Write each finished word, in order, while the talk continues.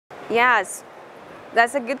Yes,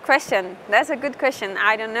 that's a good question. That's a good question.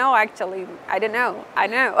 I don't know actually. I don't know. I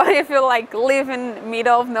don't know. I feel like live in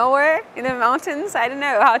middle of nowhere in the mountains. I don't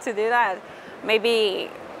know how to do that. Maybe,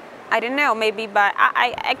 I don't know, maybe, but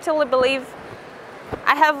I actually believe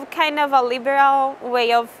I have kind of a liberal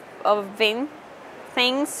way of being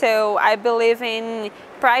things, so I believe in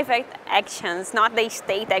private actions, not the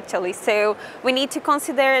state actually. So we need to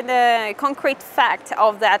consider the concrete fact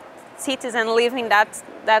of that citizen living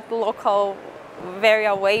that local very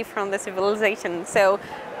away from the civilization. So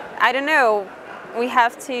I don't know, we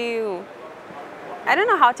have to, I don't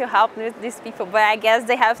know how to help these people, but I guess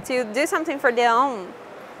they have to do something for their own.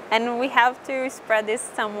 And we have to spread this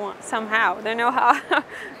somehow. I don't know how.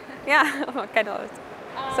 Yeah, kind of.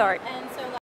 Sorry. And